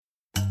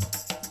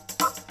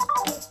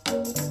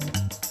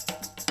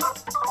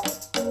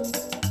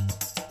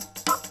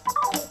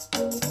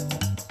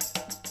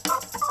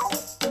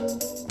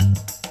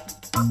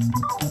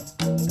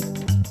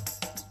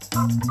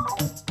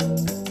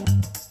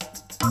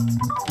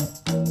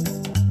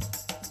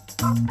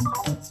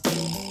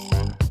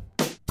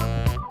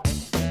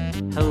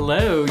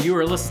Hello, you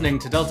are listening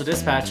to Delta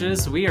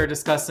Dispatches. We are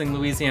discussing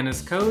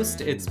Louisiana's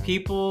coast, its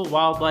people,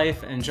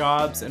 wildlife, and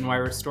jobs, and why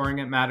restoring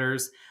it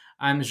matters.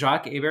 I'm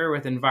Jacques Hebert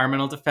with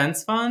Environmental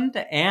Defense Fund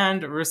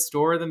and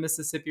Restore the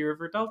Mississippi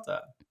River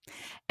Delta.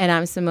 And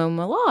I'm Simone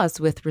Maloz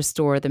with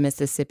Restore the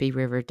Mississippi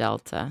River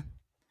Delta.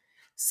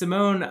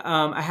 Simone,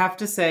 I have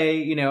to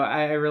say,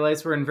 I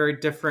realize we're in very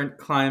different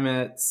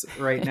climates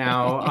right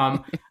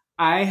now.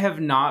 I have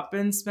not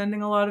been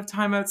spending a lot of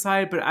time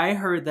outside, but I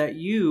heard that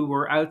you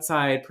were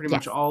outside pretty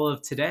much all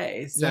of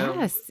today.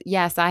 So.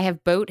 Yes, I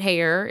have boat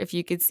hair, if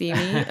you could see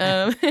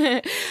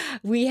me.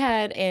 We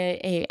had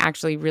a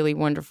actually really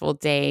wonderful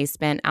day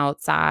spent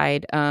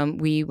outside.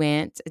 We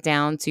went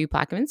down to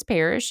Plaquemines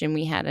Parish and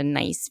we had a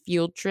nice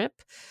field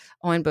trip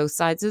on both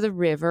sides of the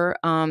river.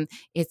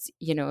 It's,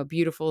 a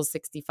beautiful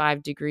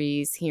 65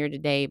 degrees here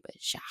today, but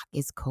Jacques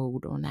is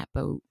cold on that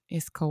boat.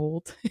 It's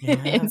cold.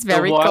 Yeah, it's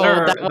very cold.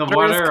 The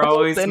water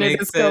always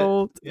makes it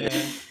cold. Yeah.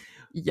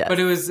 Yes. But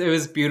it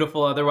was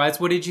beautiful otherwise.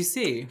 What did you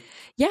see?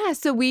 Yeah,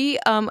 so we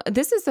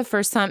this is the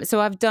first time. So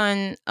I've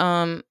done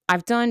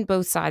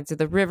both sides of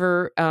the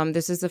river.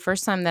 This is the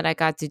first time that I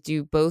got to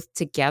do both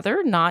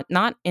together, not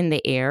in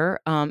the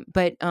air.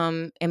 But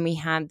and we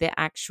had the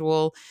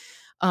actual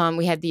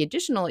we had the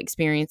additional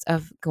experience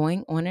of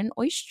going on an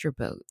oyster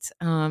boat.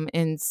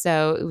 And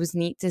so it was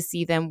neat to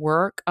see them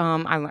work.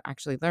 I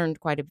actually learned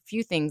quite a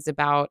few things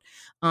about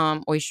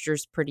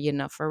oysters pretty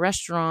enough for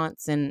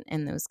restaurants and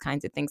those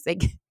kinds of things. They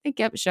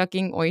kept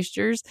shucking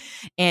oysters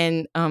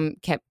and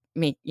kept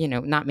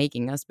not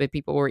making us, but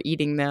people were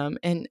eating them.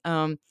 And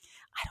I don't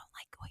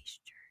like oysters.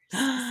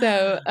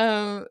 So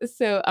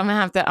I'm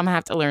gonna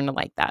have to learn to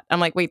like that. I'm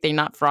like, wait, they're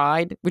not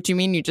fried? What you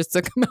mean you just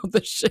took them out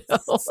the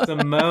shell?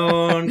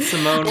 Simone,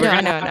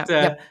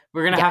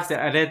 we're gonna have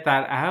to edit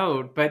that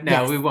out. But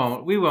no, we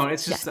won't.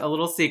 It's just a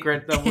little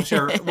secret that we'll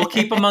share. We'll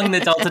keep among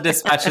the Delta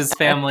Dispatches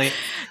family.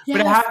 Yes.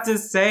 But I have to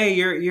say,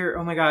 you're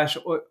oh my gosh,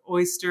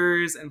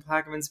 oysters and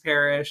Plaquemines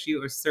Parish.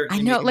 You are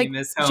certainly making me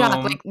miss home.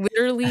 Jacques,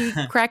 literally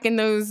cracking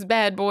those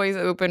bad boys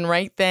open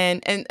right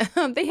then, and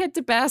they had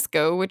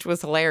Tabasco, which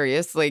was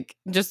hilarious.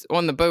 Just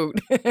on the boat.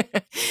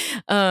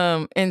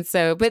 And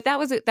so, but that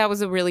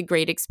was a really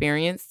great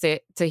experience to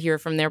hear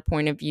from their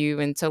point of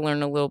view and to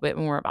learn a little bit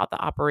more about the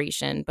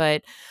operation.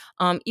 But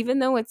even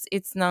though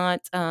it's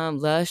not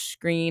lush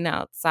green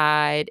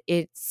outside,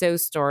 it's so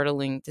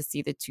startling to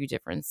see the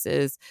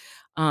differences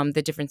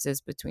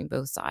between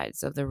both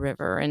sides of the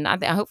river. And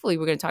hopefully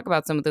we're going to talk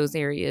about some of those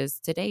areas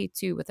today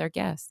too with our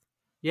guests.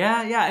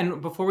 Yeah.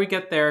 And before we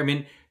get there,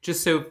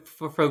 just so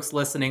for folks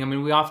listening,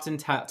 we often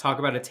talk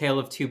about a tale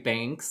of two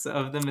banks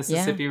of the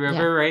Mississippi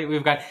River, right?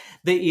 We've got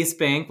the East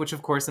Bank, which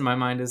of course in my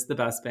mind is the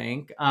best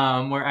bank,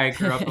 where I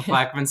grew up in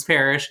Plaquemines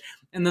Parish,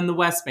 and then the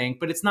West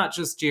Bank. But it's not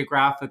just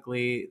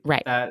geographically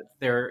that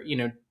they're,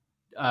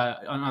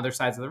 on other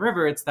sides of the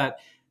river. It's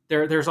that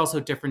there's also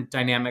different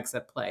dynamics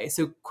at play.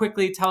 So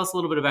quickly tell us a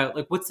little bit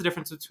about what's the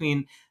difference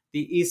between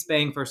the East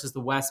Bank versus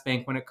the West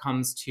Bank when it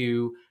comes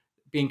to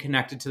being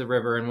connected to the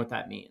river and what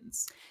that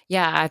means.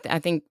 Yeah, I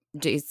think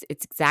it's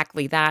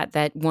exactly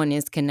that one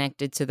is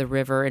connected to the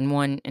river and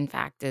one in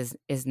fact is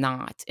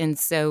not. And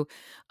so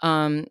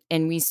and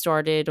we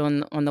started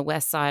on the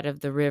west side of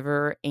the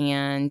river,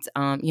 and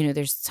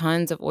there's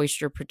tons of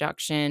oyster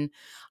production.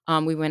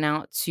 We went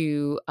out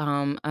to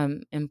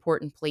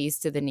important place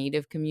to the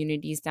native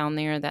communities down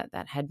there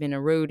that had been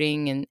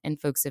eroding and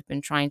folks have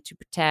been trying to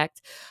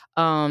protect.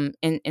 And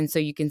so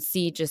you can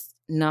see just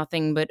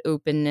nothing but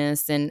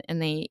openness, and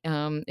they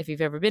if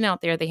you've ever been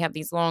out there, they have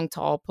these long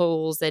tall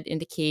poles that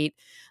indicate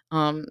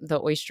the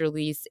oyster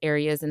lease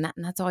areas, and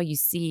that's all you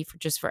see for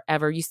just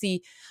forever. You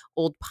see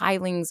old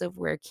pilings of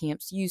where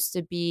camps used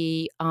to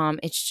be.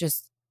 It's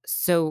just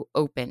so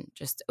open,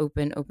 just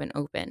open.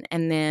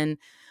 And then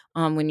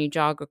when you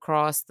jog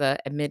across the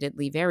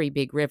admittedly very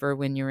big river,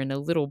 when you're in a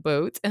little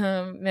boat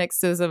next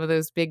to some of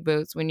those big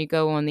boats, when you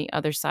go on the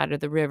other side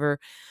of the river,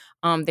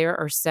 there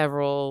are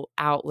several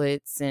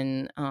outlets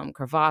and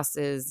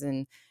crevasses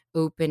and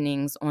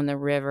openings on the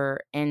river.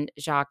 And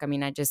Jacques,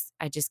 I just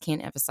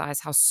can't emphasize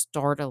how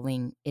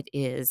startling it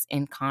is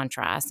in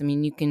contrast.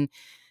 You can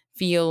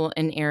feel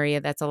an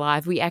area that's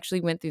alive. We actually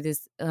went through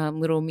this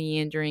little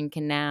meandering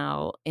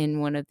canal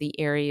in one of the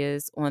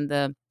areas on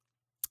the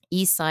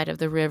east side of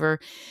the river.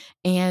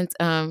 And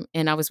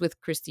I was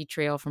with Christy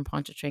Trail from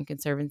Pontchartrain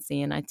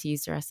Conservancy, and I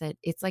teased her. I said,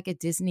 it's like a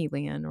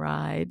Disneyland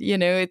ride.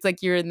 It's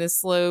like you're in this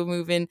slow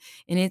moving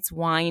and it's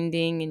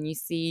winding, and you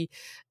see,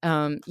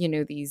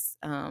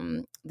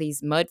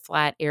 these mud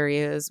flat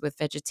areas with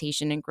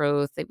vegetation and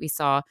growth that we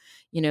saw,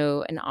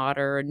 an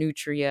otter, a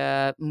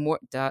nutria, more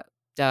ducks.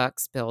 I'm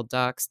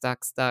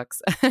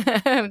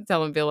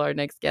telling Bill our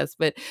next guest,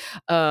 but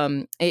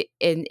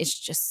it's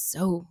just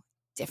so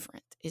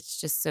different.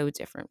 It's just so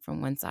different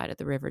from one side of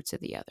the river to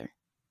the other.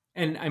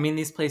 And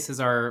these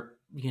places are,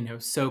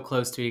 so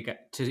close to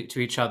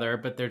each other,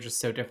 but they're just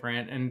so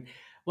different. And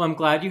Well, I'm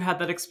glad you had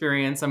that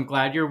experience. I'm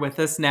glad you're with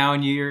us now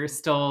and you're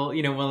still,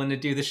 willing to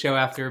do the show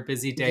after a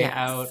busy day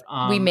out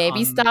Yes. We maybe on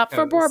the stopped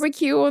for coast.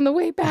 barbecue on the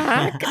way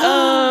back. But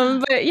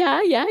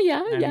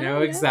I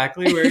know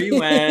exactly where you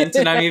went,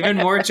 and I'm even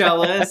more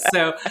jealous.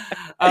 So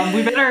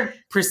we better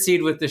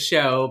proceed with the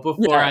show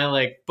before Yeah.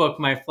 I book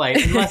my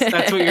flight, unless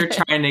that's what you're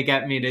trying to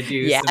get me to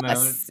do,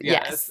 Simone.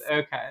 Yes.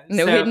 Okay.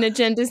 No hidden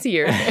agendas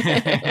here.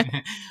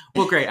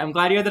 Well, great. I'm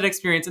glad you had that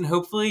experience, and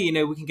hopefully,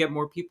 we can get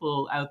more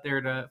people out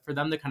there for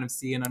them to kind of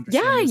see and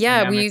understand.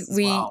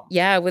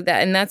 With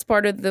that, and that's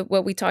part of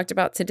what we talked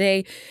about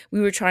today. We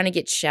were trying to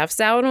get chefs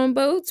out on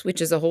boats,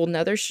 which is a whole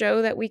nother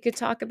show that we could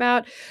talk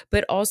about,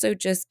 but also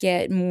just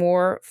get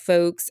more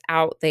folks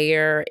out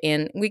there.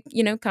 And we,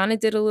 kind of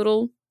did a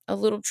little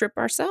trip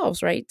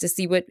ourselves, right? To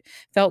see what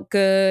felt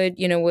good,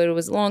 what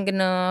was long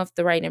enough,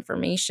 the right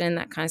information,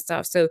 that kind of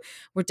stuff. So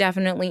we're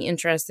definitely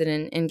interested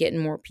in getting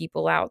more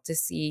people out to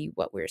see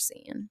what we're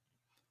seeing.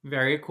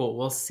 Very cool.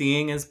 Well,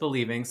 seeing is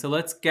believing. So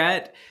let's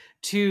get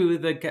to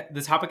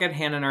the topic at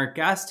hand and our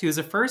guest, who's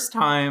a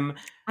first-time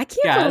I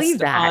can't believe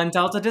that on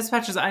Delta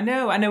Dispatches. I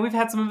know we've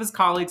had some of his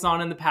colleagues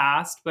on in the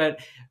past, but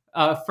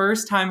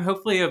first time,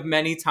 hopefully of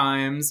many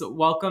times.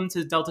 Welcome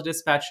to Delta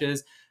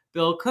Dispatches,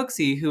 Bill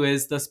Cooksey, who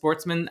is the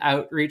Sportsman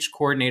Outreach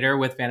Coordinator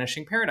with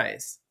Vanishing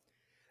Paradise.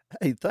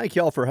 Hey, thank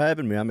y'all for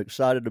having me. I'm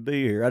excited to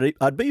be here.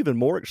 I'd be even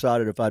more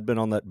excited if I'd been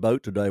on that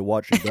boat today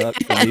watching ducks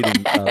and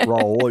eating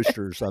raw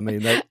oysters. I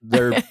mean,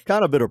 they're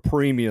kind of at a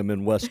premium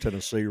in West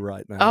Tennessee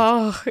right now.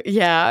 Oh,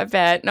 yeah, I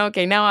bet.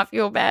 Okay, now I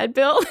feel bad,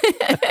 Bill.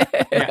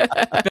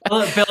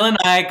 Bill and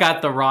I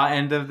got the raw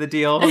end of the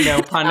deal.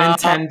 No pun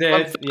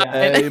intended.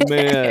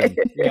 Amen.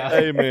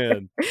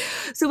 Amen.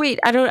 So wait,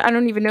 I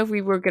don't even know if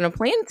we were going to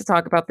plan to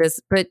talk about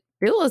this, but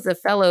Bill is a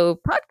fellow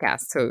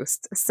podcast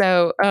host.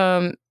 So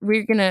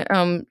we're going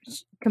to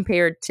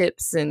compare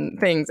tips and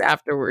things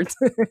afterwards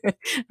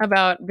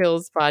about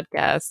Bill's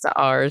podcast to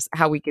ours,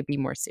 how we could be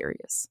more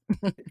serious.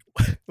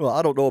 Well,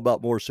 I don't know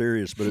about more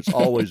serious, but it's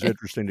always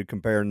interesting to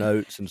compare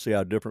notes and see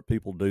how different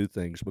people do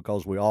things,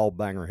 because we all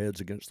bang our heads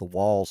against the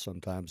wall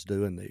sometimes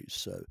doing these.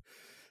 So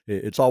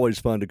it's always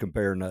fun to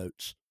compare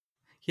notes.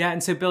 Yeah,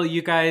 and so Bill,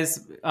 you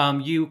guys,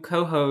 you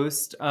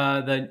co-host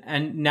the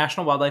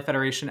National Wildlife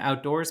Federation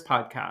Outdoors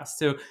podcast.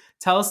 So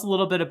tell us a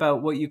little bit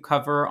about what you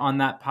cover on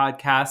that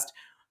podcast.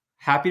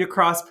 Happy to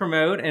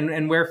cross-promote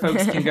and where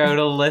folks can go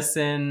to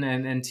listen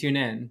and tune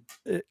in.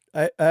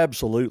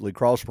 Absolutely.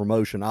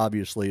 Cross-promotion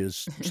obviously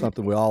is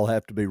something we all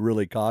have to be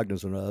really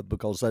cognizant of,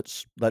 because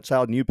that's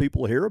how new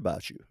people hear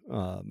about you.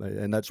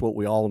 And that's what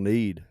we all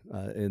need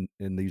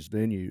in these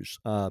venues.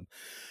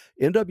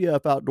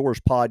 NWF Outdoors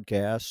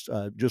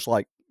podcast, just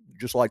like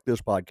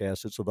this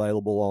podcast, it's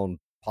available on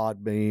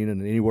Podbean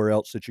and anywhere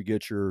else that you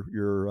get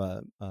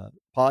your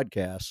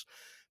podcasts.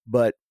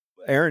 But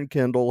Aaron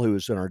Kendall, who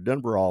is in our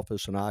Denver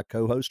office, and I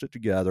co-host it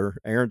together.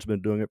 Aaron's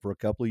been doing it for a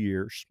couple of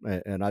years,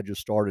 and I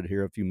just started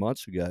here a few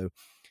months ago.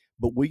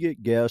 But we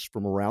get guests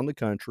from around the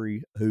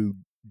country who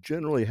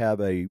generally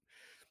have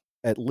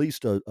at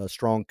least a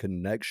strong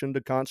connection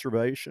to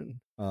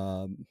conservation.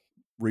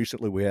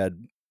 Recently, we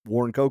had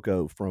Warren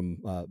Coco from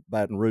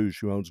Baton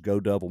Rouge, who owns Go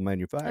Devil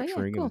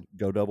Manufacturing and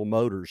Go Devil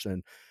Motors.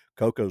 And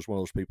Coco's one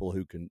of those people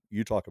who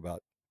you talk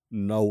about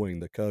knowing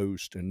the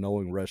coast and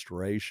knowing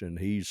restoration.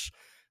 He's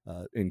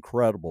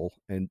incredible.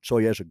 And so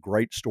he has a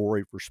great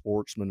story for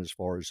sportsmen as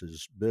far as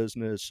his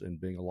business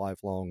and being a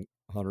lifelong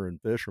hunter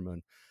and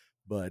fisherman,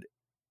 but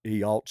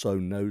he also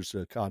knows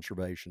the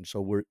conservation.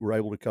 So we're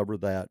able to cover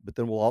that. But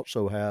then we'll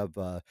also have,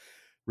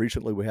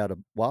 recently we had a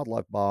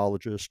wildlife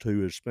biologist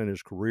who has spent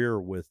his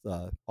career with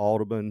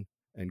Audubon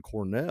and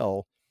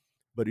Cornell,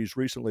 but he's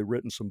recently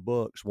written some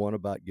books, one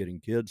about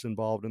getting kids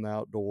involved in the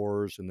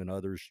outdoors, and then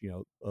others,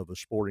 of a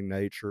sporting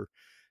nature.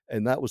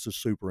 And that was a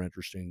super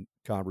interesting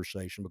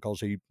conversation, because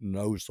he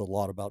knows a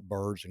lot about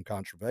birds and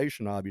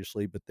conservation,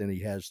 obviously, but then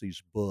he has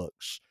these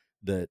books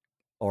that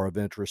are of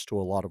interest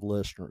to a lot of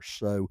listeners.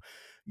 So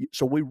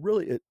we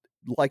really,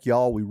 like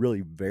y'all, we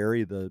really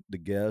vary the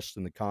guests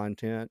and the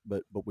content,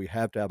 but we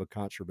have to have a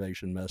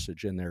conservation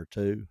message in there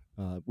too.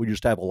 We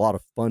just have a lot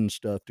of fun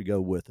stuff to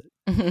go with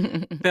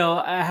it.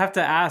 Bill, I have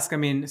to ask,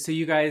 so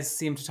you guys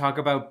seem to talk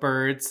about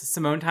birds.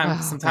 Simone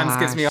sometimes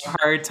gives me a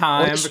hard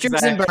time.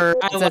 Oysters and birds.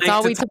 That's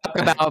all we talk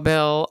about,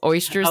 Bill.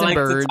 Oysters and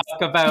birds. To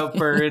talk about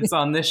birds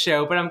on this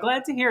show, but I'm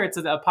glad to hear it's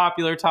a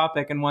popular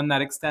topic and one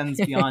that extends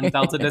beyond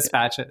Delta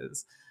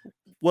Dispatches.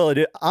 Well,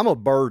 I'm a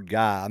bird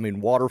guy.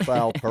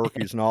 Waterfowl,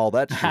 turkeys, and all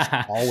that's just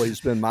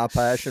always been my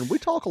passion. We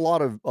talk a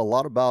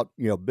lot about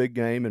big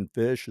game and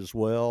fish as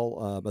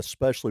well,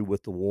 especially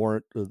with the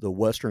warrant, the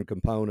Western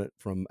component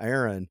from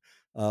Aaron.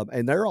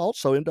 And they're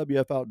also,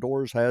 NWF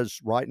Outdoors has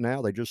right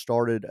now, they just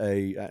started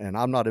and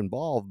I'm not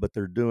involved, but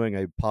they're doing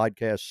a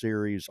podcast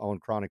series on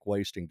chronic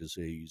wasting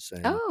disease.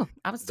 And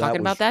I was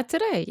talking about that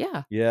today.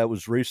 Yeah. Yeah. It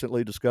was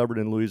recently discovered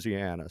in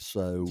Louisiana.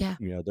 So,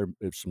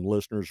 if some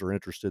listeners are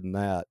interested in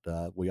that,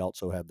 we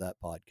also have that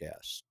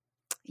podcast.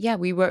 Yeah,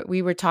 we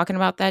were talking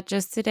about that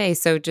just today.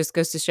 So it just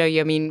goes to show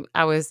you. I mean,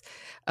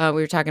 we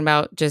were talking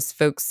about just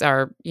folks,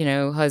 our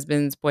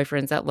husbands,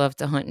 boyfriends that love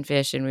to hunt and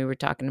fish, and we were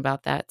talking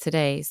about that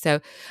today.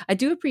 So I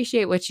do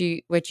appreciate what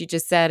you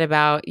just said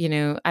about.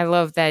 I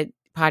love that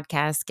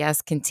podcast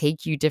guests can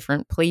take you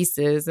different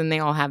places, and they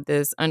all have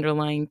this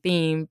underlying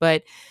theme.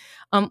 But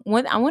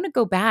what I want to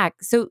go back.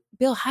 So,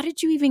 Bill, how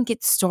did you even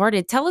get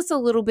started? Tell us a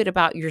little bit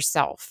about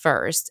yourself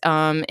first,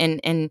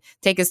 and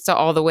take us to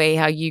all the way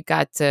how you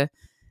got to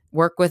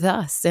work with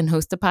us and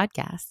host a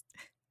podcast.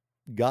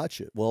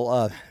 Gotcha.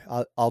 Well,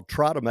 I'll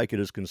try to make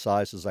it as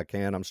concise as I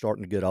can. I'm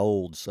starting to get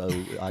old, so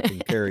I can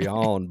carry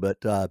on. But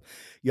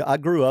yeah, I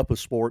grew up a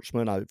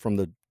sportsman. From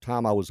the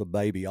time I was a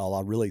baby, all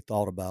I really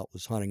thought about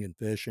was hunting and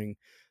fishing.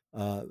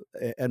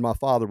 And my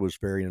father was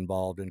very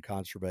involved in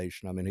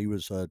conservation. I mean, he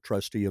was a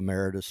trustee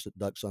emeritus at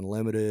Ducks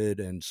Unlimited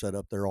and set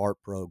up their art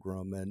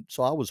program. And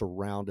so I was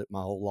around it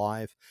my whole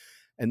life.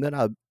 And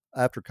then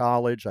after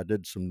college, I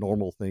did some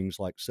normal things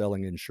like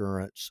selling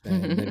insurance,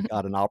 and then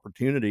got an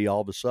opportunity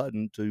all of a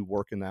sudden to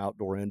work in the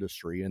outdoor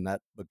industry. And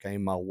that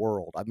became my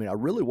world. I mean, I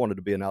really wanted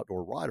to be an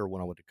outdoor writer when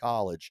I went to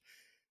college,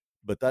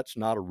 but that's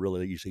not a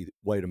really easy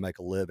way to make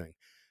a living.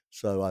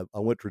 So I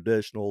went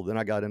traditional. Then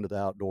I got into the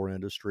outdoor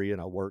industry,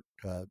 and I worked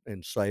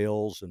in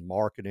sales and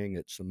marketing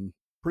at some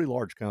pretty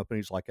large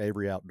companies like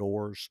Avery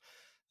Outdoors.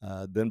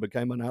 Then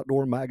became an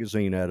outdoor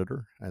magazine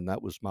editor, and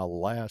that was my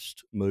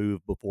last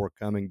move before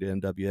coming to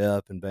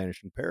NWF and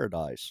Vanishing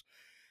Paradise.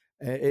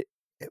 It,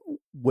 it,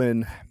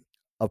 when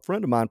a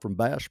friend of mine from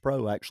Bass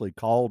Pro actually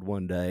called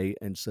one day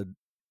and said,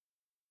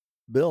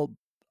 "Bill,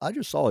 I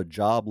just saw a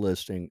job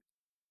listing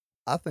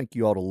I think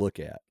you ought to look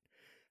at,"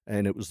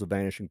 and it was the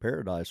Vanishing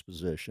Paradise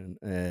position.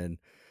 And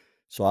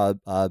so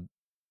I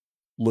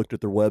looked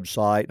at their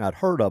website, and I'd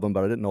heard of them,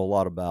 but I didn't know a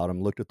lot about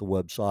them. Looked at the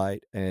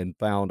website and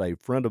found a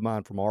friend of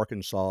mine from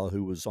Arkansas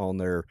who was on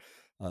their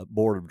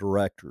board of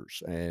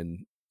directors,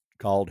 and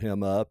called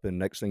him up. And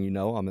next thing you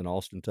know, I'm in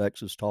Austin,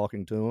 Texas,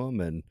 talking to him.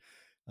 And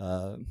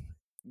uh,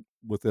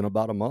 within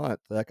about a month,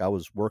 heck, I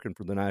was working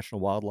for the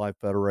National Wildlife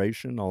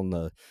Federation on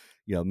the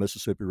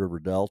Mississippi River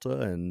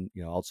Delta, and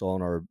also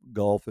on our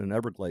Gulf and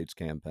Everglades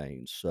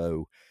campaigns.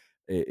 So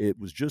it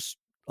was just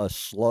a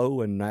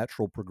slow and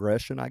natural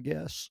progression, I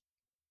guess.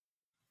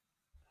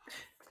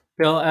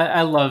 Bill,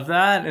 I love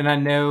that. And I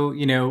know,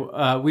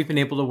 we've been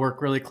able to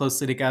work really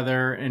closely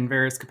together in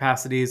various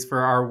capacities for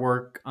our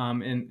work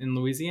in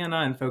Louisiana,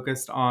 and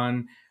focused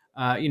on,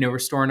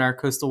 restoring our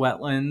coastal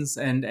wetlands.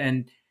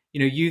 And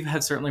you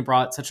have certainly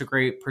brought such a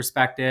great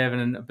perspective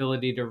and an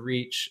ability to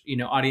reach,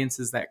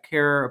 audiences that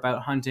care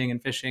about hunting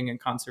and fishing and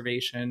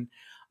conservation.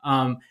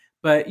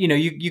 But,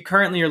 you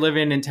currently are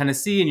living in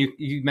Tennessee, and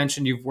you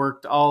mentioned you've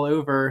worked all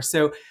over.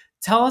 So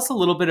tell us a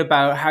little bit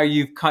about how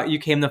you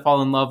came to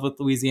fall in love with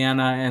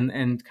Louisiana,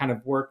 and kind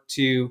of work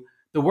to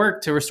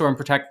restore and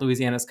protect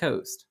Louisiana's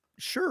coast.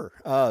 Sure.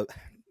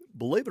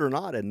 Believe it or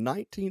not, in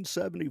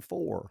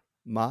 1974,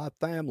 my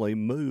family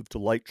moved to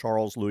Lake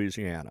Charles,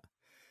 Louisiana.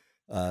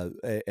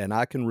 And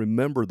I can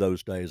remember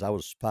those days. I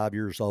was 5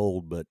 years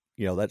old, but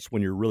that's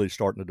when you're really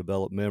starting to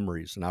develop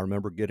memories. And I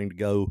remember getting to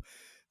go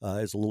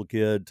as a little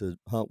kid to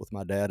hunt with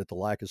my dad at the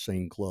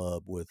Lacassine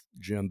Club with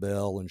Jim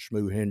Bell and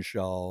Shmoo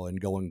Henshaw, and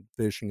going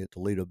fishing at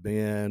Toledo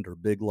Bend or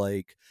Big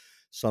Lake,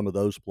 some of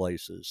those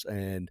places.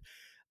 And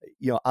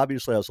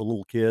obviously I was a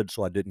little kid,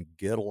 so I didn't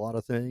get a lot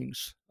of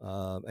things.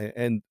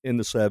 And in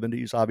the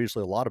 70s,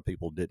 obviously a lot of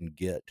people didn't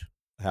get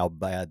how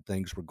bad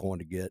things were going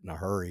to get in a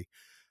hurry.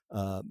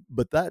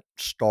 But that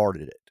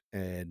started it.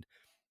 And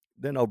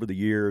then over the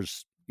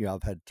years,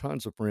 I've had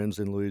tons of friends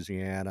in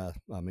Louisiana.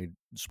 I mean,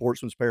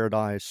 Sportsman's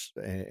Paradise,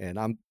 and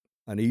I'm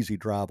an easy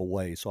drive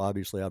away. So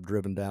obviously I've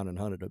driven down and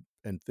hunted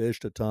and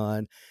fished a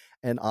ton.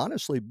 And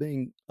honestly,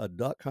 being a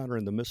duck hunter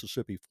in the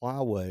Mississippi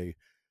Flyway,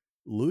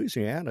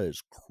 Louisiana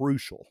is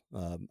crucial.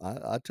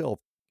 I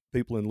tell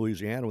people in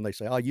Louisiana when they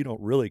say, "Oh, you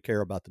don't really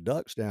care about the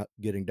ducks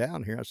getting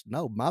down here," I said,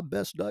 "No, my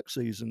best duck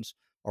seasons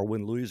are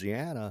when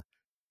Louisiana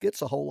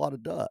gets a whole lot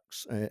of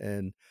ducks."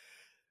 And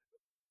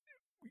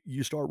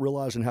you start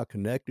realizing how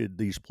connected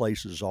these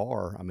places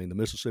are. I mean, the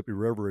Mississippi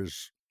River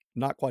is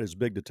not quite as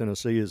big to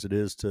Tennessee as it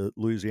is to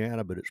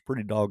Louisiana, but it's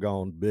pretty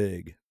doggone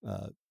big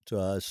to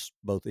us,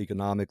 both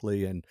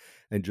economically and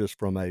just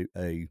from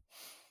a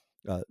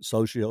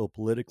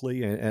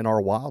socio-politically, and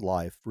our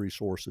wildlife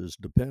resources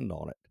depend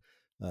on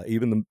it.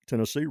 Even the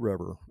Tennessee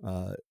River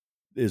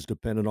is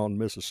dependent on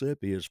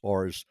Mississippi as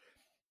far as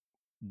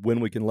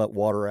when we can let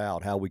water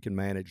out, how we can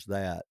manage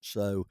that.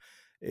 So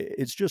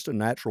it's just a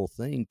natural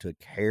thing to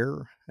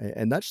care.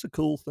 And that's the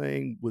cool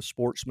thing with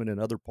sportsmen in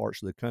other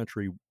parts of the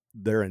country.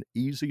 They're an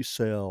easy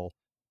sell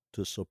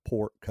to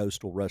support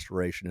coastal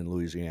restoration in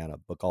Louisiana,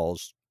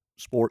 because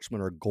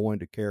sportsmen are going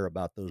to care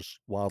about those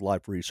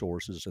wildlife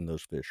resources and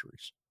those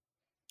fisheries.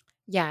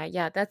 Yeah,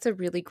 yeah, that's a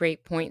really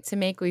great point to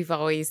make. We've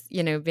always,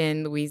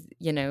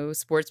 been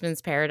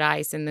sportsman's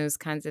paradise and those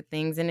kinds of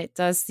things. And it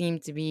does seem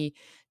to be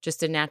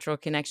just a natural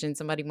connection.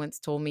 Somebody once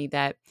told me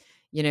that,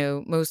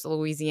 most of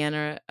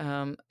Louisiana,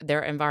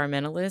 they're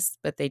environmentalists,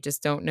 but they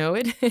just don't know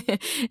it.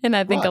 And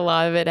I think a Right.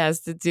 lot of it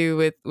has to do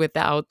with the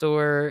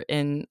outdoor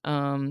and,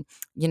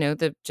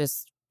 the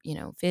just,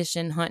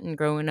 fishing, hunting,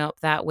 growing up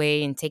that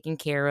way and taking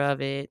care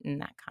of it and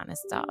that kind of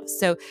stuff.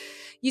 So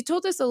you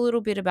told us a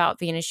little bit about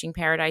Vanishing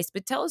Paradise,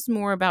 but tell us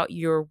more about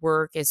your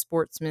work as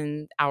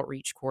sportsman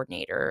outreach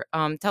coordinator.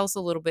 Tell us a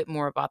little bit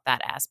more about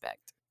that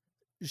aspect.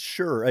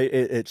 Sure.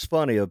 It's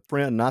funny. A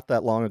friend not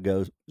that long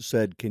ago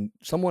said, "Can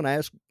someone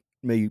ask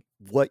me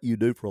what you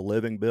do for a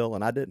living, Bill?"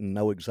 And I didn't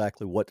know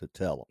exactly what to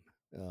tell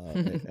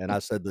him. And I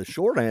said, "The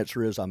short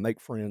answer is I make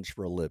friends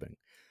for a living."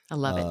 I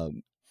love it.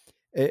 Um,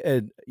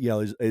 and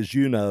as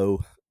you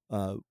know,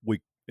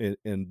 we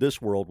in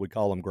this world we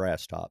call them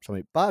grass tops. I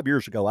mean, 5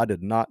 years ago I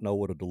did not know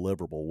what a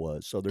deliverable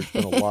was, so there's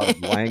been a lot of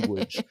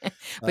language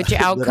But your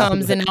that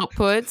outcomes I've. and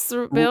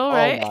outputs, Bill, Oh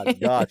right? my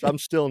gosh, I'm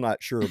still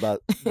not sure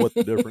about what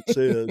the difference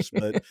is,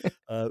 but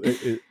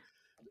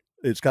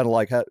it's kind of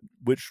like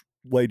which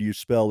way do you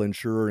spell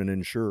insurer and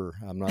insure?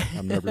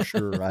 I'm never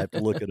sure. I have to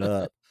look it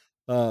up.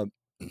 Um,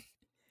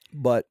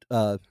 but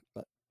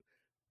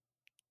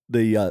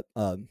the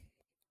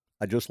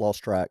I just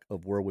lost track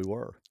of where we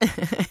were.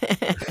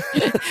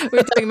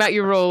 We're talking about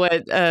your role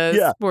at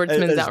Yeah,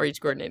 Sportsman's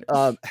Outreach Coordinator.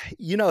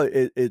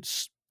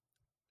 It's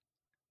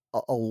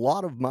a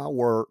lot of my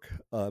work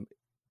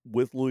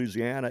with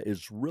Louisiana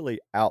is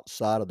really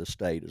outside of the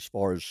state as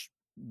far as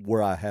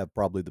where I have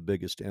probably the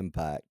biggest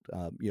impact.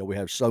 We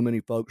have so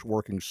many folks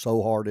working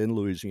so hard in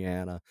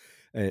Louisiana,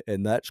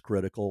 and that's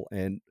critical.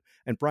 And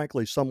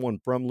frankly, someone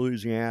from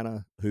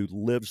Louisiana who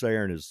lives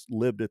there and has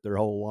lived it their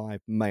whole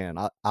life, man,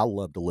 I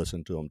love to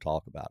listen to them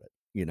talk about it.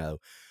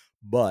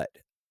 But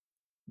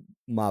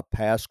my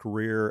past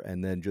career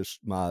and then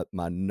just my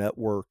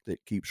network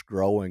that keeps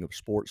growing of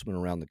sportsmen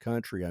around the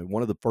country. And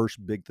one of the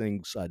first big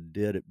things I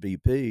did at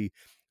VP,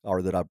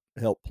 or that I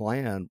helped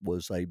plan,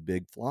 was a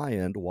big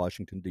fly-in to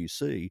Washington,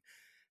 D.C.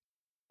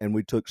 And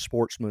we took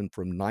sportsmen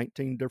from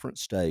 19 different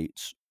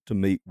states to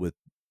meet with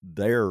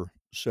their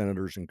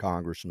senators and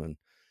congressmen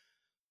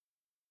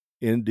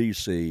in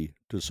D.C.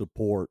 to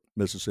support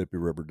Mississippi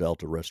River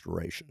Delta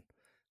restoration.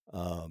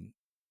 Um,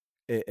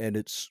 and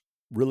it's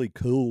really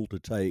cool to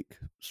take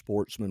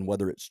sportsmen,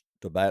 whether it's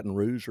to Baton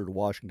Rouge or to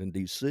Washington,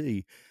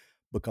 D.C.,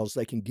 because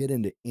they can get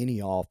into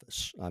any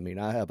office. I mean,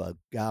 I have a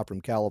guy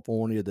from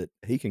California that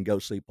he can go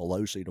see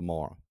Pelosi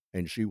tomorrow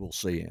and she will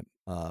see him.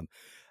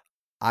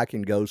 I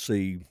can go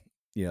see,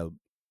 you know,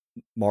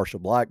 Marsha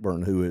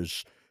Blackburn, who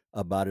is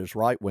about as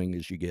right wing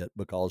as you get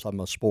because I'm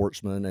a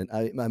sportsman.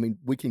 And I mean,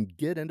 we can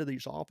get into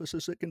these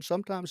offices. It can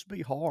sometimes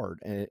be hard.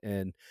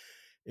 And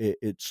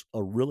it's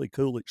a really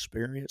cool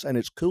experience, and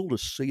it's cool to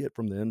see it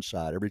from the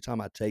inside. Every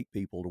time I take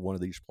people to one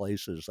of these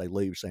places, they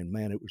leave saying,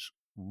 "Man, it was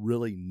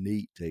really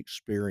neat to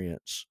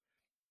experience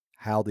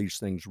how these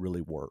things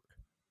really work."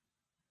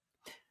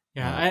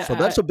 Yeah, So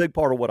that's a big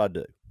part of what I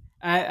do.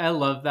 I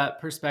love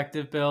that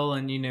perspective, Bill.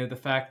 And, the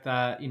fact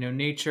that,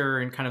 nature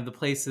and kind of the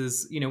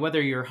places,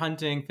 whether you're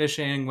hunting,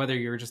 fishing, whether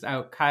you're just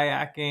out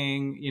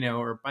kayaking,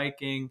 or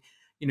biking,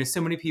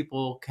 so many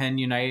people can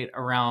unite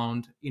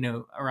around,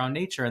 around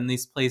nature and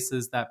these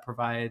places that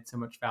provide so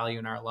much value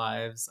in our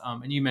lives.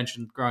 And you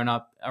mentioned growing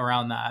up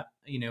around that,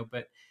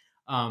 but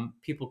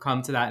people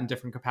come to that in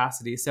different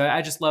capacities. So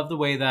I just love the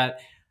way that,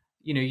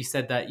 you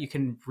said that you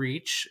can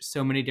reach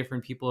so many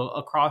different people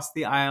across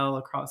the aisle,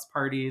 across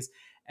parties,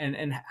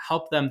 and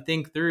help them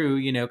think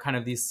through, kind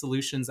of these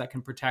solutions that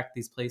can protect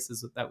these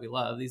places that we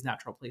love, these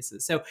natural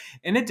places. So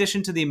in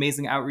addition to the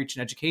amazing outreach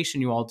and education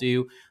you all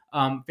do,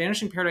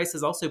 Vanishing Paradise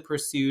has also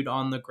pursued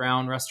on the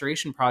ground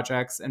restoration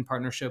projects in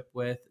partnership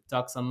with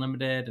Ducks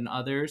Unlimited and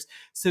others.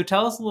 So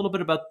tell us a little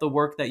bit about the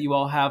work that you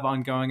all have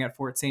ongoing at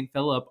Fort St.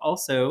 Philip,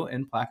 also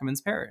in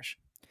Plaquemines Parish.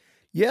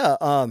 Yeah,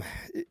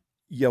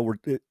 you're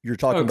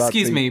talking about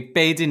excuse me,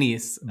 Bay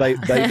Denise. Bay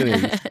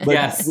Denise. But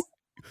yes.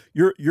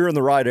 You're in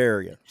the right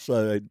area.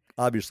 So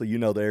obviously you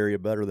know the area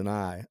better than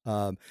I.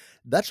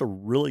 That's a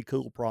really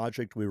cool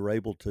project. We were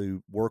able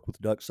to work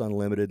with Ducks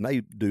Unlimited, and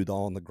they do the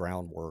on the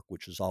ground work,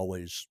 which has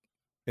always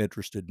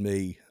interested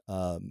me.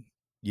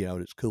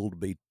 It's cool to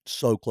be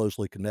so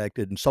closely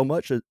connected, and so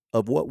much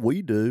of what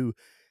we do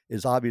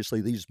is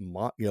obviously these,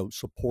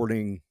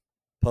 supporting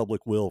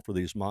public will for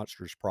these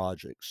monstrous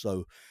projects.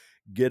 So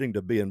getting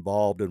to be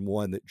involved in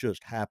one that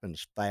just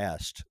happens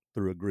fast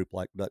through a group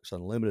like Ducks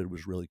Unlimited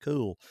was really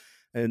cool.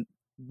 And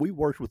we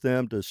worked with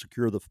them to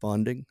secure the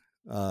funding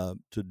to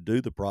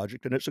do the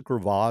project. And it's a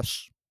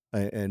crevasse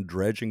and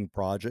dredging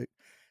project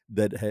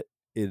that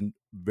in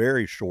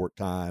very short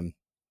time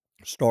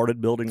started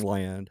building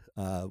land.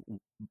 The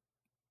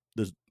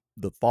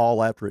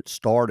fall after it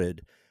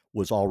started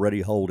was already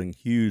holding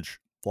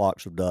huge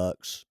flocks of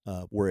ducks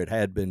where it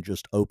had been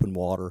just open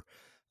water.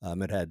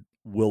 It had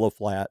willow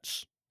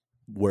flats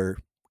where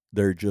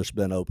there had just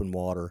been open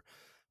water.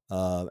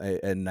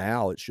 And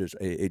now it just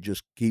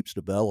keeps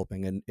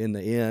developing. And in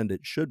the end, it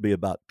should be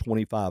about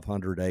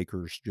 2,500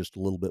 acres, just a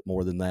little bit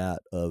more than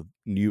that, of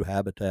new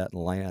habitat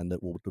and land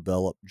that will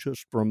develop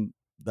just from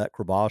that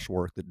crevasse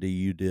work that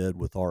DU did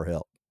with our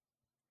help.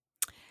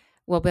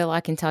 Well, Bill,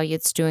 I can tell you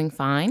it's doing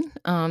fine.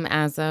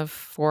 As of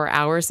 4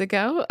 hours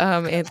ago,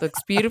 it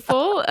looks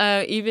beautiful,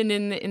 even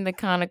in the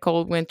kind of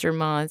cold winter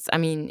months. I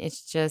mean,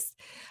 it's just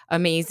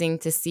amazing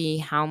to see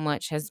how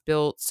much has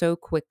built so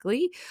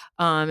quickly.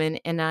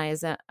 And I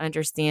as I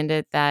understand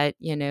it, that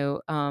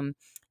DU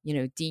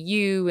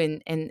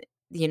and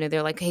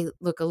they're like, hey,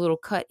 look, a little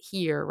cut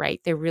here, right?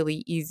 They're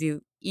really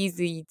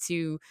easy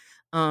to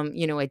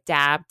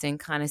adapt and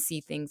kind of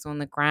see things on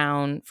the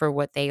ground for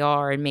what they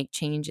are and make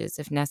changes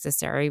if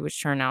necessary,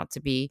 which turn out to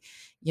be,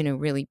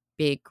 really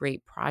big,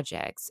 great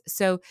projects.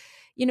 So,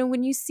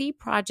 when you see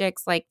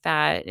projects like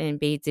that in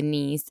Bay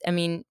Denise, I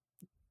mean,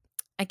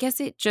 I guess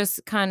it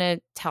just kind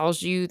of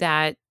tells you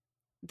that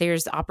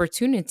there's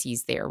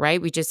opportunities there,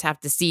 right? We just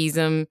have to seize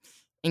them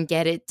and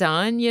get it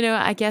done.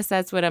 I guess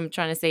that's what I'm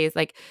trying to say is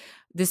like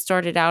this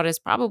started out as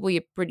probably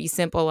a pretty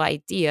simple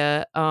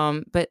idea,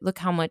 but look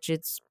how much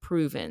it's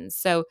proven.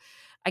 So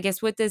I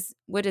guess what does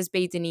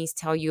Bay Denise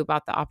tell you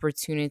about the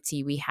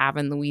opportunity we have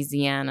in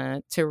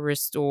Louisiana to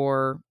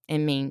restore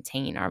and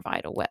maintain our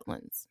vital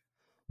wetlands?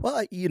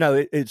 Well,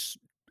 it's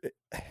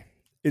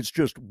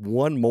just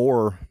one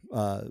more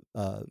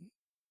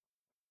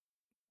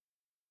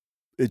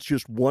it's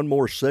just one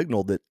more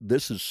signal that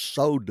this is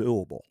so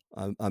doable.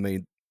 I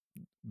mean,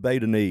 Bay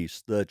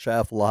Denise, the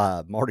Chaff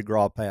Live, Mardi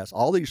Gras Pass,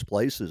 all these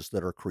places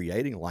that are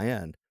creating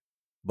land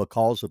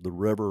because of the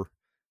river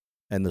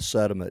and the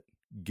sediment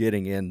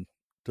getting into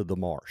the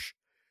marsh.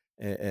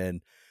 And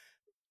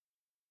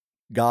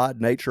God,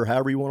 nature,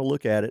 however you want to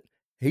look at it,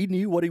 he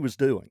knew what he was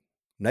doing.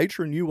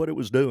 Nature knew what it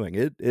was doing.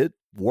 It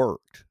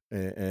worked.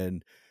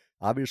 And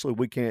obviously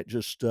we can't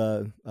just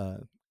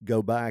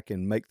go back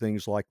and make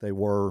things like they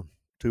were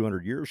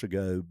 200 years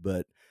ago,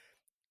 but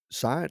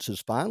science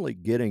is finally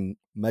getting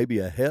maybe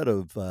ahead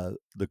of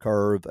the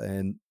curve,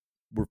 and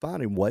we're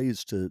finding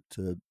ways to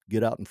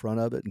get out in front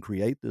of it and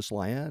create this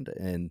land.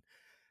 And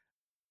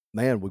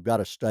man, we've got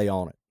to stay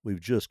on it.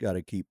 We've just got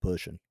to keep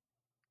pushing.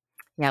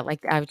 Yeah,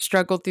 like I've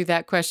struggled through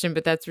that question,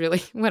 but that's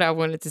really what I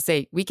wanted to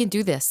say. We can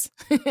do this.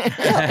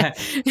 Yeah,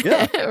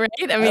 Right?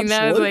 I mean,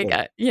 that was like,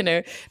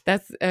 absolutely.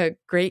 that's a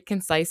great,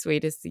 concise way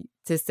to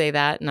say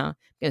that. And I'm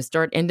going to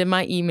start ending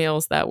my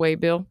emails that way,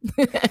 Bill.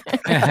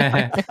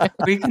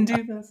 We can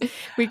do this.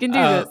 We can do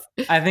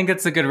this. I think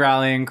it's a good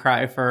rallying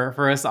cry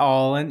for us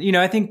all. And,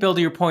 I think, Bill,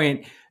 to your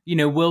point,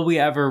 will we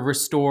ever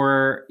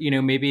restore,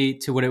 maybe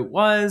to what it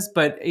was?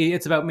 But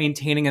it's about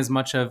maintaining as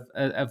much of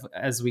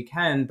as we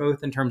can,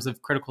 both in terms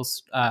of critical,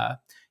 a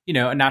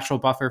natural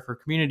buffer for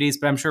communities.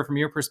 But I'm sure from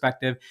your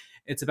perspective,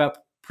 it's about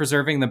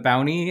preserving the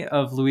bounty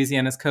of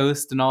Louisiana's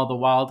coast and all the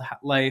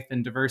wildlife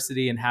and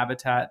diversity and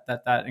habitat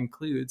that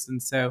includes.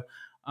 And so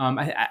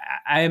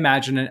I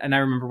imagine, and I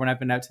remember when I've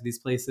been out to these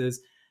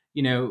places,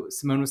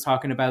 Simone was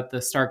talking about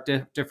the stark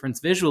difference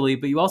visually,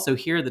 but you also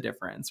hear the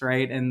difference,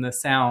 right? And the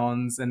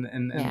sounds and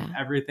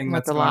everything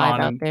What's that's going alive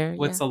on out and there.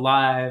 what's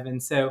alive.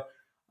 And so,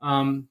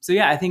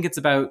 I think it's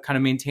about kind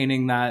of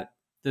maintaining that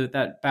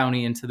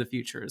bounty into the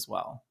future as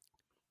well.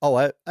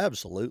 Oh,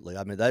 absolutely.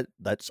 I mean,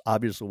 that's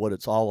obviously what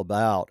it's all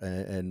about,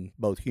 and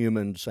both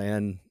humans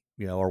and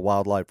our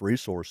wildlife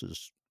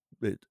resources.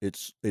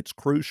 It's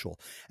crucial.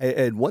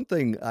 And one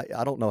thing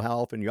I don't know how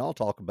often y'all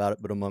talk about it,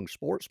 but among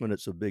sportsmen,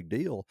 it's a big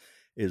deal.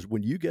 Is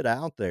when you get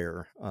out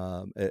there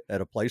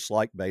at a place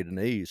like Bay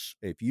Denise,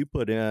 if you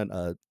put in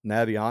a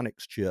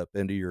Navionics chip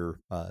into your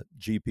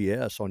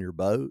GPS on your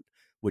boat,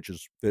 which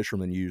is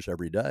fishermen use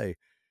every day,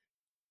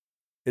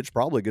 it's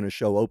probably going to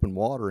show open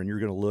water, and you're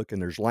going to look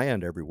and there's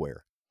land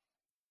everywhere.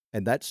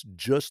 And that's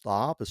just the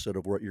opposite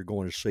of what you're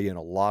going to see in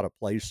a lot of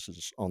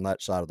places on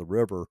that side of the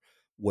river,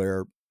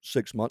 where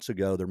 6 months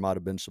ago there might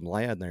have been some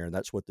land there, and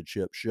that's what the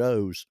chip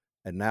shows.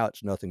 And now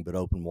it's nothing but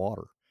open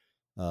water.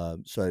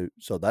 So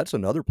that's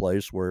another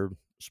place where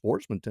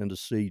sportsmen tend to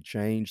see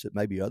change that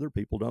maybe other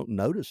people don't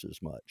notice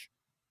as much.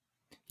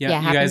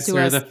 Yeah, you guys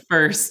were the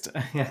first.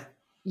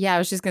 Yeah, I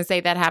was just going to say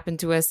that happened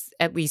to us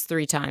at least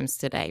 3 times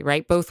today,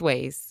 right? Both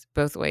ways.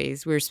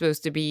 We were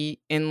supposed to be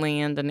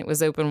inland and it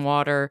was open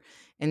water,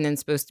 and then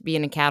supposed to be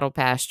in a cattle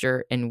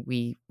pasture, and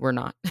we were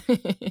not.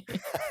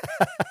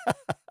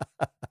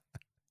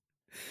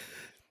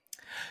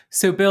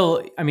 So,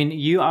 Bill, I mean,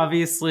 you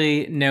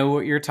obviously know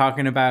what you're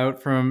talking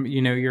about from,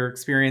 your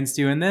experience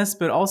doing this,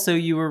 but also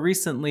you were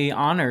recently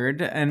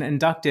honored and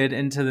inducted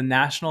into the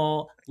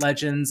National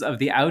Legends of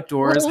the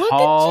Outdoors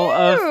Hall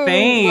of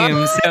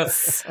Fame. What?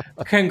 So,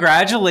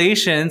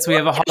 congratulations. We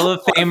have a Hall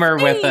of Famer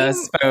with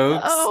us,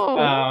 folks.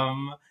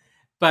 Oh.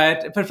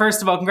 But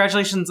first of all,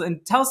 congratulations,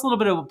 and tell us a little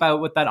bit about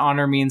what that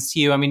honor means to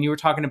you. I mean, you were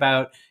talking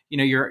about,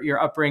 your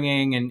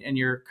upbringing and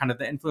your kind of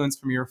the influence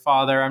from your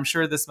father. I'm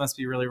sure this must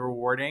be really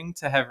rewarding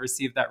to have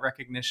received that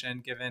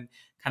recognition, given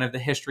kind of the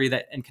history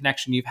and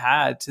connection you've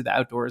had to the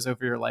outdoors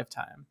over your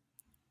lifetime.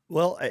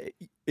 Well,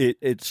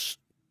 it's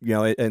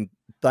and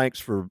thanks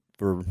for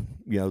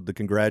the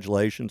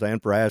congratulations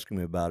and for asking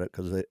me about it,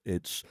 because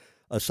it's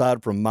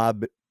aside from my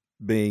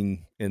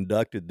being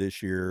inducted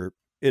this year,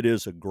 it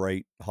is a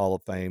great Hall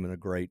of Fame and a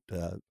great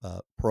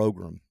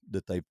program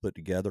that they've put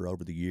together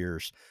over the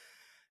years.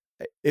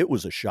 it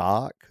was a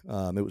shock.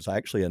 It was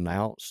actually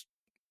announced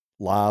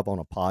live on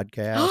a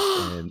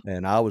podcast,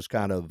 and I was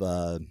kind of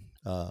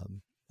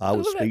I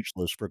was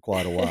speechless for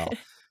quite a while.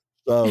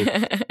 So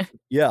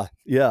yeah.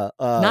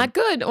 Not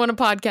good on a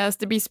podcast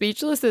to be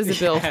speechless, is it,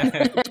 Bill?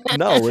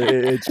 No,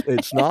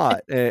 it's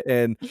not.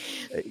 And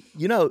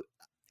you know,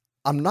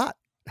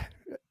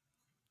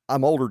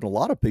 I'm older than a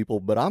lot of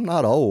people, but I'm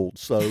not old.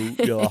 So,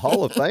 a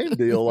Hall of Fame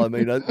deal, I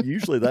mean,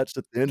 usually that's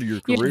at the end of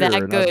your You're career.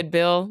 that good,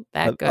 Bill.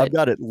 That good. I've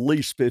got at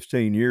least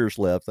 15 years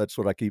left. That's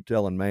what I keep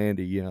telling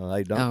Mandy,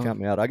 hey, don't count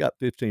me out. I got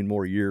 15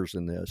 more years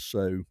in this,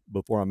 so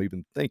before I'm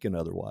even thinking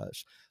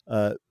otherwise.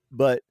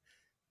 But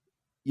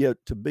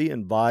to be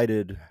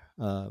invited,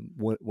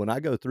 when I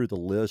go through the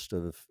list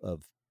of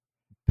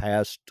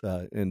past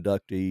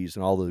inductees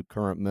and all the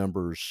current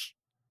members,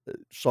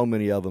 so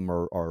many of them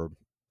are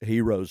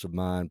heroes of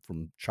mine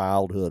from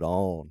childhood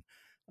on.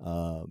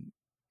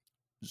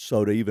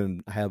 So to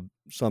even have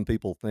some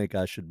people think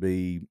I should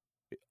be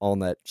on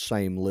that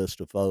same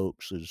list of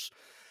folks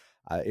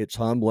it's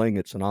humbling.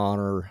 It's an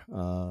honor.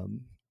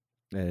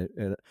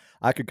 And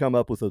I could come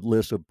up with a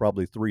list of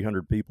probably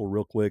 300 people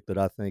real quick that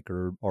I think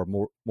are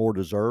more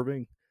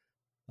deserving.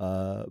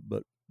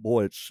 But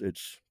boy,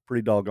 it's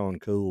pretty doggone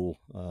cool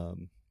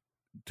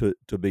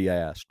to be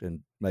asked,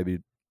 and maybe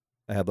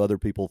have other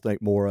people think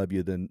more of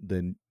you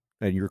than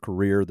and your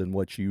career than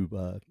what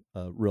you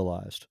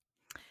realized.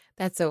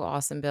 That's so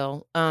awesome,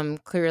 Bill.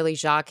 Clearly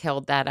Jacques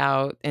held that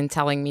out in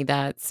telling me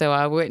that, so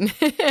I wouldn't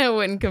I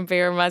wouldn't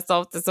compare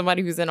myself to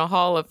somebody who's in a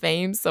Hall of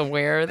Fame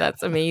somewhere.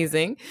 That's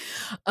amazing.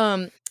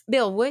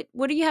 Bill, what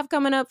do you have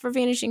coming up for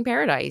Vanishing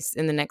Paradise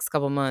in the next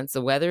couple months?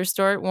 The weather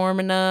start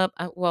warming up.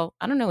 Well,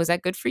 I don't know. Is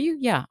that good for you?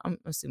 Yeah, I'm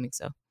assuming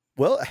so.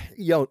 Well,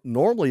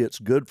 normally it's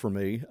good for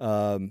me.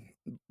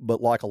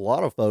 But like a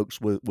lot of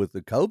folks with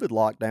the COVID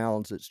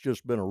lockdowns, it's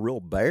just been a real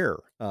bear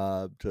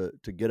to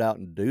get out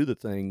and do the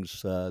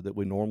things that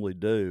we normally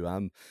do.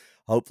 I'm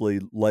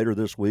hopefully later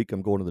this week,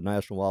 I'm going to the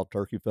National Wild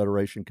Turkey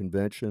Federation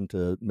convention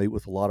to meet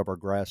with a lot of our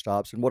grass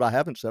tops. And what I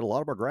haven't said, a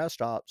lot of our grass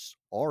tops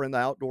are in the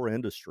outdoor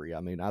industry. I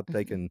mean, I've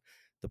taken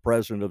the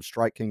president of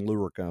Strike King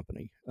Lure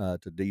Company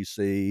to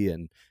DC,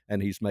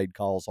 and he's made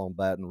calls on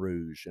Baton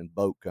Rouge and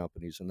boat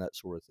companies and that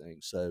sort of thing.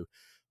 So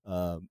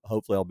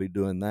hopefully I'll be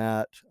doing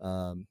that.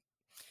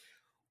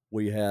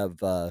 We have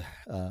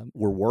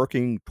we're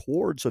working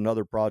towards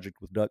another project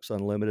with Ducks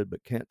Unlimited,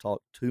 but can't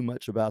talk too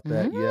much about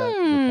that yet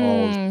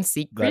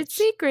because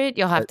secret.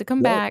 You'll have to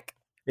come back.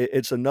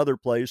 It's another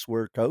place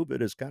where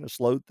COVID has kind of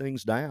slowed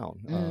things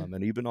down,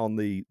 and even on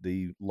the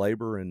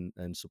labor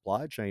and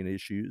supply chain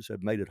issues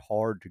have made it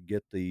hard to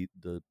get the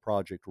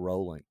project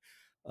rolling.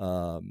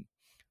 We're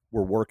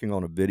working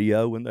on a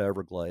video in the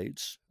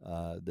Everglades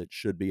that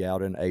should be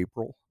out in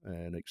April,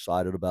 and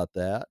excited about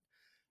that.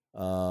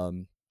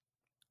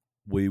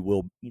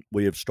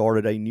 We have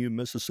started a new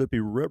Mississippi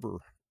River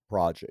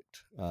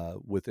project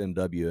with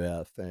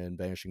NWF, and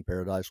Vanishing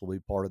Paradise will be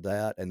part of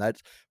that. And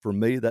that's, for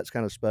me, that's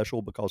kind of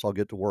special because I'll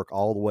get to work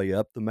all the way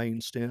up the main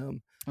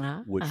stem,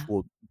 which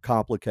will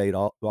complement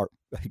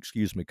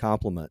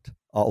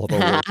all of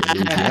our work in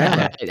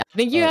Louisiana. I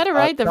think you had it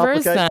right the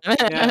first time.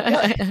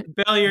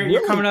 Bill,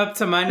 you're coming up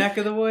to my neck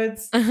of the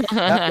woods.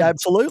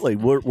 Absolutely.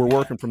 We're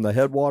working from the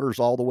headwaters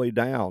all the way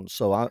down.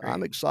 So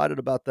I'm excited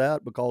about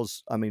that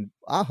because, I mean,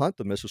 I hunt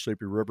the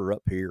Mississippi River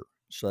up here.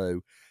 So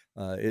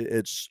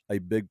it's a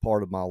big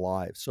part of my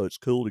life. So it's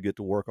cool to get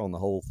to work on the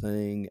whole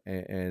thing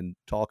and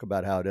talk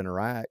about how it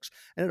interacts.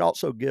 And it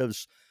also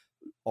gives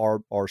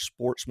our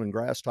sportsmen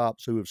grass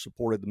tops who have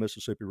supported the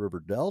Mississippi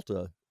River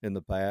Delta in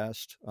the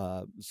past,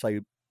 say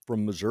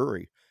from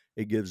Missouri,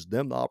 it gives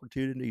them the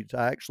opportunity to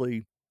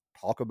actually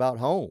talk about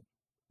home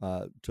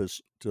to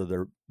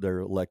their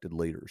elected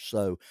leaders.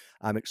 So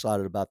I'm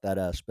excited about that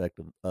aspect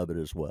of it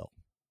as well.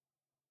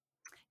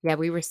 Yeah,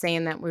 we were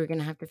saying that we were going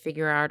to have to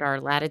figure out our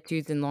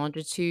latitudes and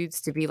longitudes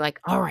to be like,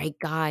 all right,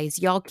 guys,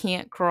 y'all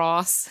can't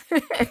cross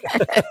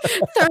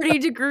 30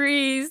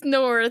 degrees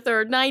north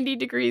or 90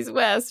 degrees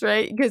west,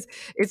 right? Because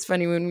it's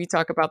funny when we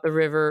talk about the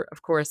river,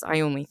 of course,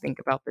 I only think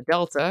about the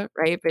Delta,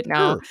 right? But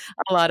now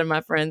a lot of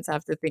my friends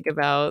have to think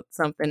about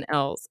something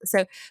else.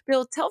 So,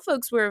 Bill, tell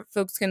folks where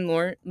folks can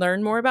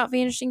learn more about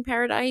Vanishing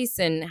Paradise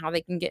and how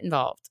they can get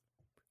involved.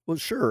 Well,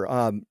 sure.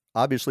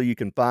 Obviously, you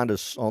can find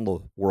us on the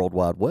World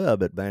Wide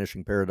Web at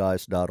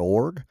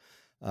vanishingparadise.org.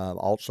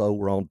 Also,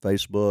 we're on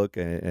Facebook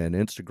and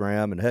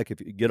Instagram. And heck, if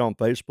you get on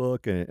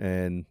Facebook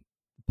and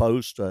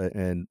post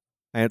and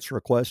answer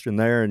a question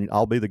there, and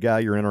I'll be the guy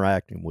you're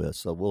interacting with.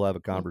 So we'll have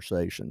a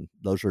conversation.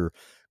 Those are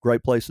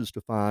great places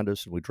to find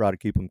us, and we try to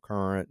keep them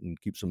current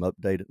and keep some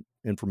updated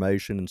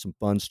information and some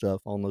fun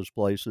stuff on those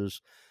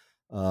places.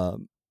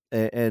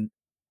 And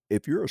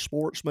if you're a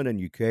sportsman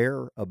and you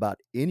care about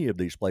any of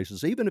these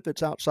places, even if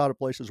it's outside of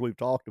places we've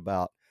talked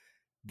about,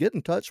 get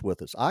in touch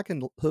with us. I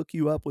can hook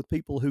you up with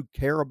people who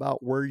care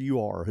about where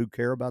you are, who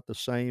care about the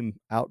same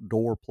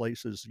outdoor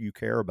places you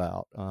care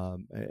about,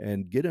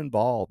 and get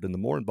involved. And the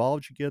more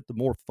involved you get, the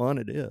more fun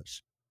it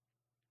is.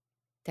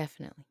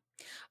 Definitely.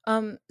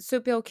 So,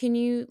 Bill, can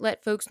you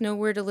let folks know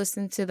where to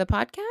listen to the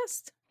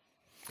podcast?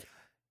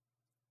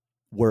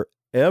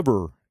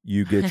 wherever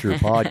you get your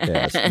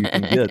podcast. You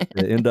can get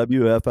the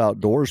NWF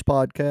Outdoors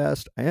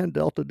podcast and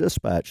Delta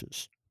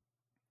Dispatches.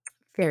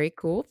 Very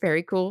cool.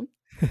 Very cool.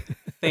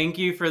 Thank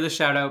you for the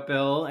shout out,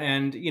 Bill.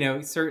 And,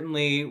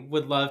 certainly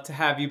would love to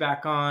have you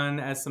back on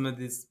as some of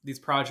these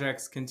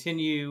projects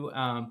continue,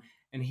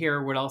 and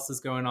hear what else is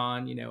going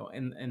on,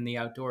 in the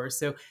outdoors.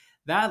 So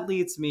that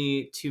leads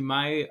me to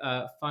my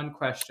fun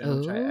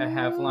question, which I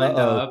have lined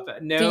up.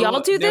 Do y'all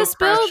do this,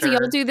 Bill? Do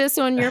y'all do this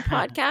on your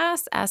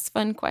podcast? Ask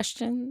fun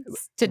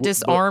questions to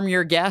disarm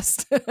your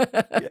guest?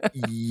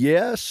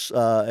 Yes,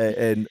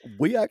 and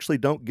we actually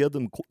don't give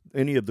them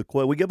any of the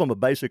we give them a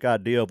basic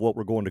idea of what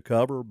we're going to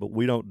cover, but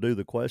we don't do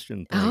the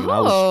question thing.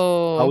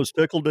 Oh. I was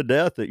tickled to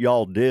death that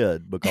y'all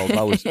did, because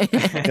I was.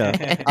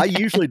 I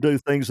usually do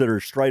things that are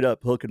straight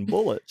up hook and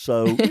bullet,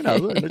 so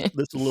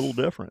it's a little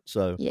different.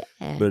 So,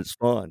 but it's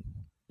fun.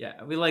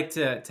 Yeah, we like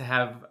to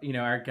have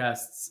our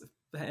guests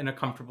in a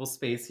comfortable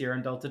space here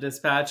in Delta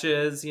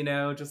Dispatches.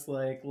 Just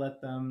like let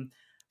them.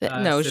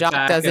 No,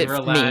 Jacques does it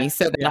for me,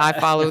 so that I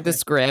follow the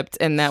script,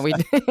 and that we.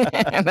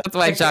 That's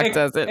why Jacques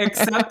does it.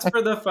 Except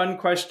for the fun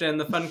question.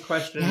 The fun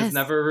question is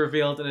never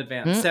revealed in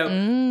advance.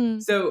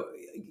 So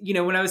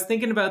when I was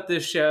thinking about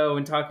this show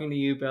and talking to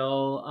you,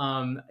 Bill,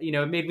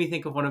 it made me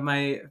think of one of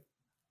my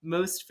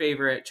most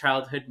favorite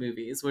childhood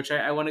movies, which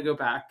I want to go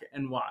back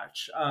and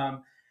watch.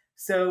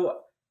 So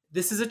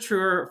this is a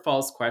true or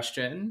false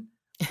question.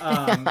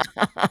 The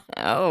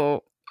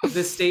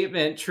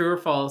statement, true or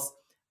false.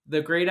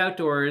 The Great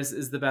Outdoors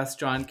is the best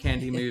John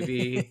Candy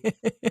movie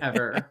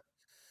ever.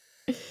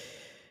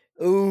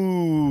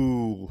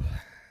 Ooh.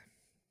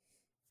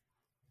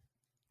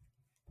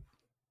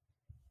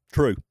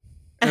 True.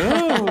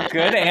 Ooh,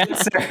 good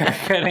answer.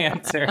 Good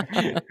answer.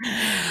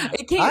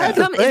 It can't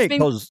come.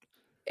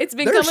 It's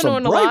been coming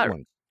on a lot.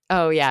 Ones.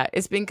 Oh yeah,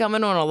 it's been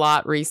coming on a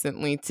lot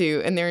recently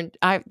too, and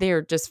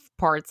they're just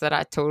parts that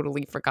I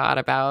totally forgot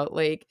about,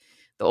 like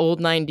the old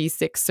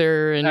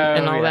 96er and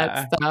all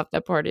that stuff.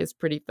 That part is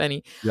pretty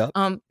funny. Yeah.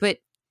 But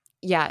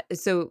yeah,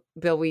 so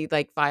Bill, we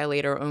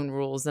violate our own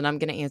rules, and I'm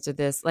going to answer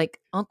this.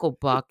 Uncle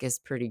Buck is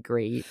pretty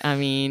great. I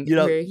mean,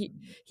 where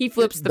he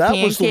flips the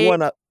pancake. Was the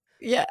one. That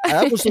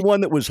was the one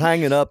that was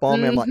hanging up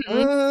on me. I'm like,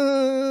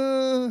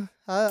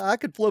 I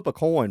could flip a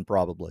coin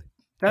probably.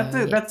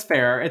 That's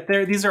fair.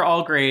 These are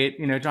all great.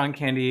 John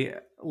Candy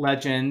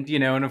legend,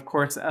 and of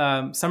course,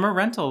 Summer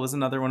Rental was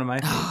another one of my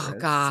favorites. Oh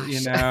gosh,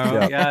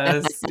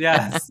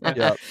 yes.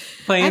 Yep.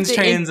 Planes,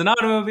 Trains, and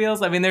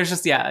Automobiles. I mean, there's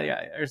just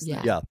I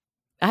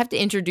have to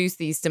introduce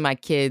these to my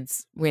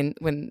kids when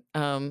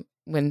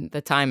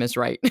the time is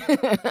right.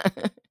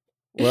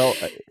 Well,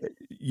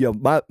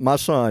 my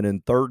son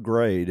in third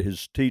grade,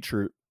 his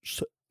teacher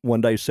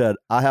one day said,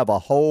 "I have a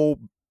whole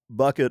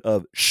bucket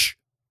of shh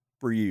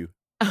for you,"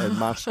 and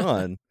my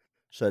son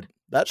said,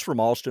 "That's from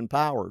Austin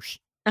Powers."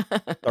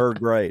 Third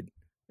grade.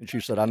 And she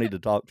said, "I need to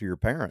talk to your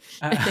parents."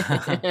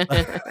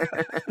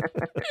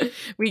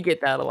 We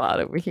get that a lot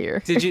over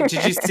here. Did you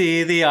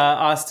see the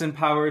Austin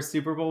Powers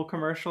Super Bowl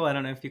commercial? I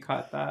don't know if you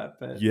caught that,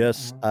 but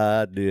yes,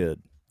 I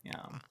did.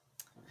 Yeah.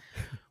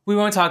 We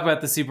won't talk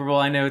about the Super Bowl.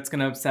 I know it's going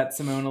to upset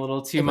Simone a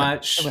little too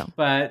much,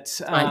 but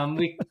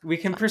we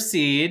can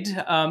proceed.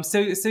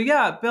 So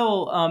yeah,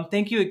 Bill,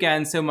 thank you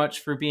again so much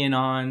for being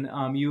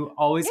on. You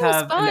always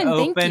have an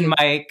open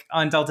mic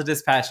on Delta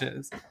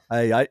Dispatches.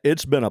 Hey,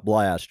 it's been a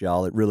blast,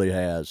 y'all. It really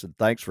has. And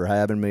thanks for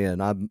having me.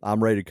 And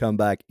I'm ready to come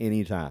back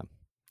anytime.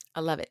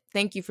 I love it.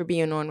 Thank you for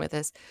being on with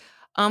us.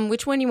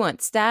 Which one you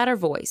want, stat or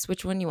voice?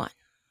 Which one you want?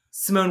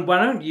 Simone, why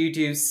don't you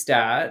do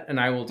stat and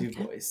I will do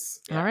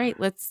voice? Yeah. All right,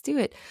 let's do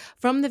it.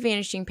 From the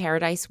Vanishing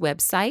Paradise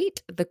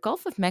website, the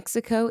Gulf of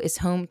Mexico is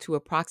home to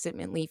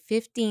approximately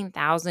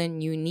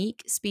 15,000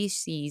 unique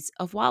species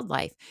of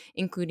wildlife,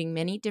 including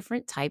many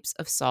different types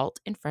of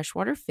salt and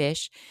freshwater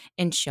fish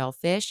and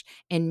shellfish,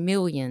 and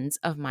millions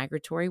of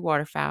migratory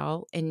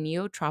waterfowl and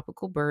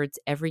neotropical birds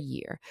every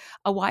year.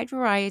 A wide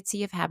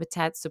variety of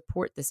habitats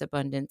support this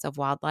abundance of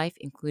wildlife,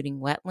 including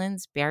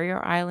wetlands,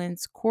 barrier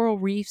islands, coral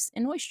reefs,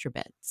 and oyster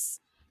beds.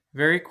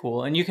 Very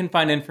cool. And you can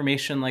find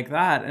information like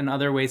that and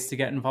other ways to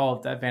get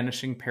involved at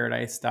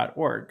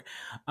vanishingparadise.org.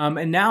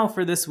 And now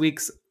for this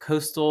week's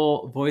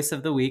Coastal Voice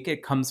of the Week,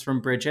 it comes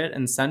from Bridget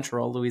in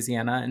Central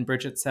Louisiana. And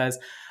Bridget says,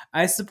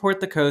 "I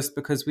support the coast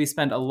because we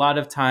spend a lot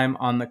of time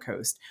on the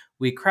coast.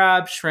 We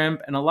crab,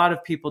 shrimp, and a lot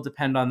of people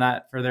depend on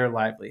that for their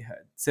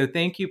livelihood." So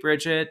thank you,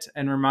 Bridget.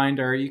 And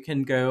reminder, you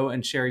can go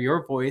and share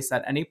your voice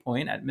at any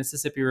point at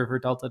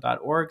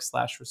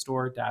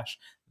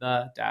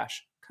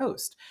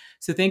MississippiRiverDelta.org/restore-the-coast.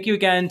 So thank you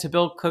again to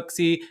Bill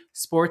Cooksey,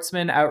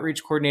 Sportsman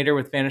Outreach Coordinator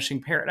with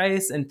Vanishing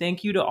Paradise. And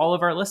thank you to all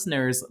of our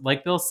listeners.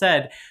 Like Bill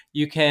said,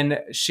 you can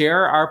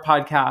share our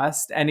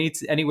podcast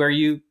anywhere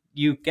you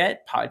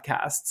get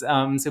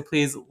podcasts. So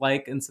please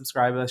like and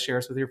subscribe us, share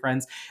us with your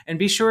friends, and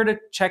be sure to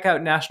check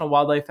out National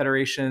Wildlife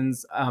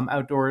Federation's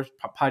outdoor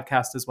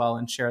podcast as well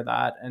and share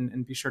that.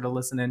 And be sure to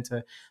listen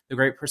into the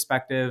great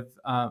perspectives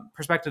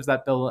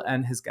that Bill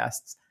and his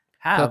guests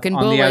have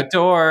on the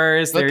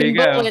outdoors. There you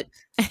go.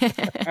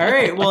 All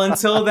right. Well,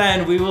 until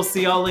then, we will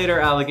see y'all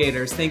later,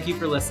 alligators. Thank you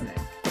for listening.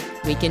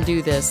 We can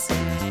do this.